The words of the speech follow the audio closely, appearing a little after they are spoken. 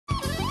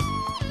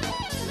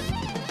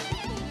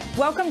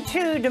Welcome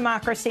to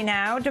Democracy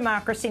Now!,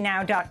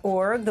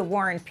 democracynow.org, the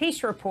War and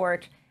Peace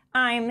Report.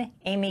 I'm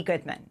Amy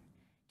Goodman.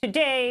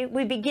 Today,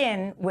 we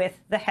begin with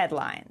the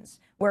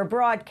headlines. We're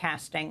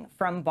broadcasting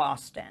from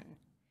Boston.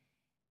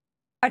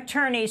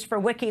 Attorneys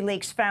for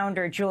WikiLeaks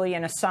founder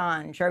Jullian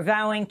Assange are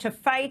vowing to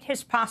fight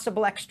his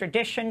possible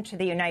extradition to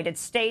the United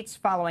States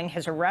following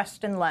his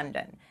arrest in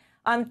London.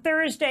 On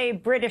Thursday,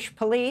 British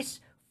police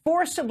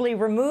forcibly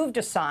removed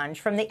Assange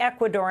from the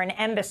Ecuadorian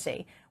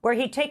embassy, where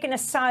he'd taken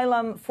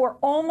asylum for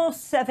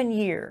almost 7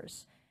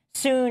 years.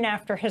 Soon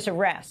after his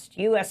arrest,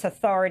 U.S.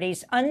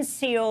 authorities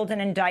unsealed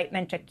an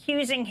indictment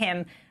accusing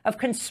him of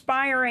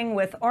conspiring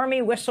with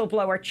Army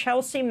whistleblower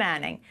Chelsea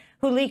Manning,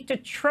 who leaked a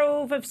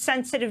trove of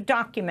sensitive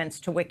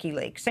documents to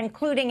WikiLeaks,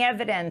 including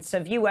evidence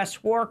of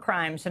U.S. war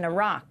crimes in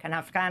Iraq and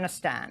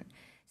Afghanistan.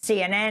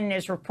 CNN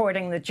is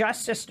reporting the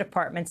Justice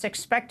Department's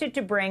expected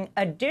to bring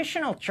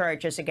additional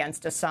charges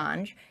against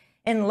Assange.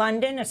 In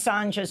London,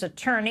 Assange's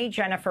attorney,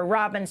 Jennifer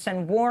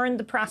Robinson, warned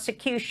the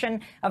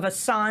prosecution of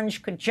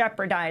Assange could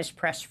jeopardize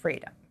press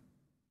freedom.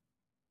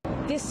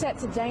 This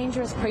sets a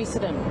dangerous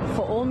precedent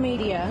for all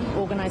media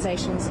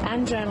organizations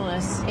and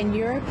journalists in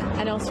Europe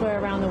and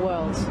elsewhere around the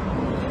world.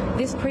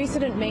 This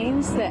precedent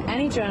means that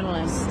any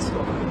journalist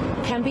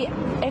can be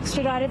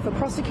extradited for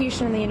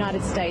prosecution in the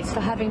United States for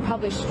having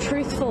published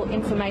truthful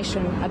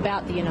information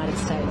about the United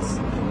States.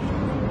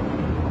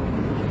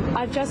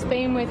 I've just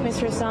been with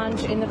Mr.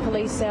 Assange in the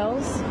police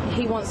cells.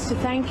 He wants to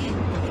thank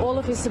all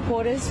of his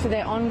supporters for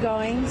their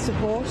ongoing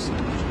support,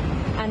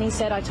 and he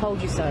said, "I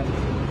told you so."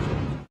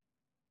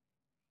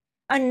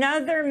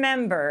 Another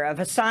member of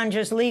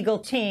Assange's legal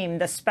team,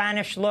 the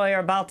Spanish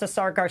lawyer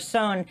Baltasar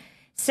Garzón,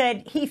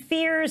 said he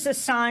fears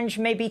Assange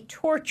may be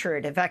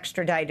tortured if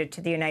extradited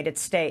to the United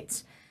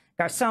States.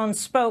 Garzón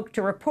spoke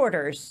to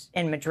reporters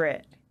in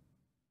Madrid.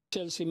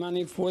 Chelsea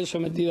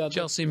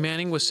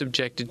Manning was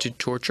subjected to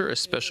torture, a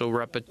special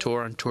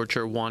rapporteur on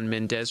torture Juan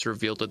Mendez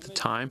revealed at the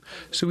time.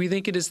 So we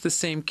think it is the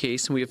same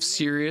case, and we have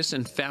serious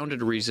and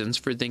founded reasons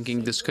for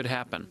thinking this could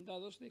happen.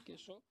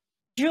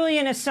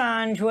 Jullian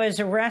Assange was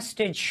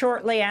arrested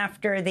shortly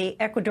after the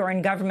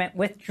Ecuadorian government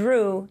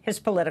withdrew his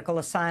political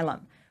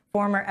asylum.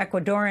 Former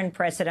Ecuadorian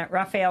President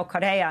Rafael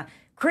Correa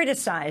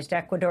criticized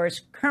Ecuador's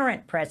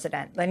current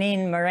president,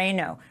 Lenin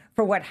Moreno,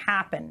 for what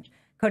happened.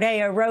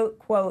 Correa wrote,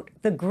 quote,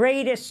 "The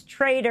greatest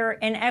traitor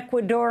in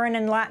Ecuadorian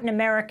and Latin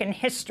American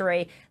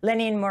history,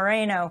 Lenin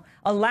Moreno,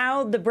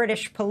 allowed the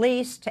British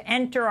police to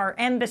enter our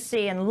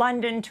embassy in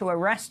London to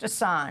arrest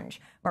Assange.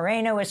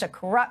 Moreno is a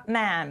corrupt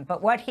man,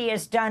 but what he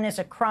has done is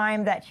a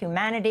crime that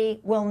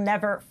humanity will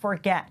never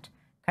forget,"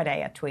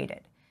 Correa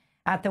tweeted.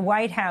 At the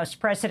White House,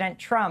 President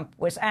Trump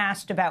was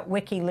asked about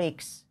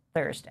WikiLeaks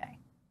Thursday.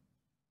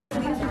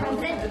 Mr.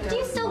 President, do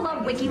you still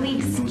love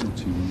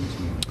WikiLeaks?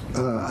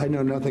 I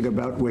know nothing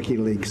about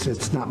WikiLeaks.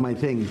 It's not my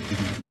thing.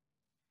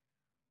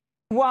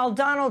 While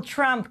Donald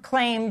Trump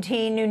claimed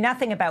he knew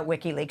nothing about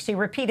WikiLeaks, he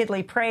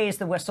repeatedly praised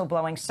the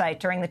whistleblowing site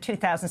during the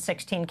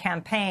 2016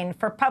 campaign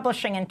for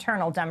publishing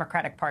internal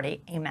Democratic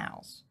Party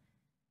emails.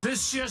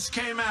 This just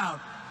came out.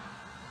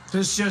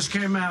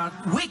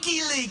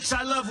 WikiLeaks.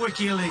 I love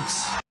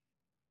WikiLeaks.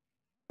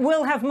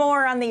 We'll have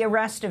more on the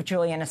arrest of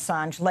Jullian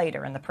Assange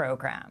later in the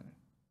program.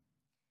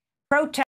 Protests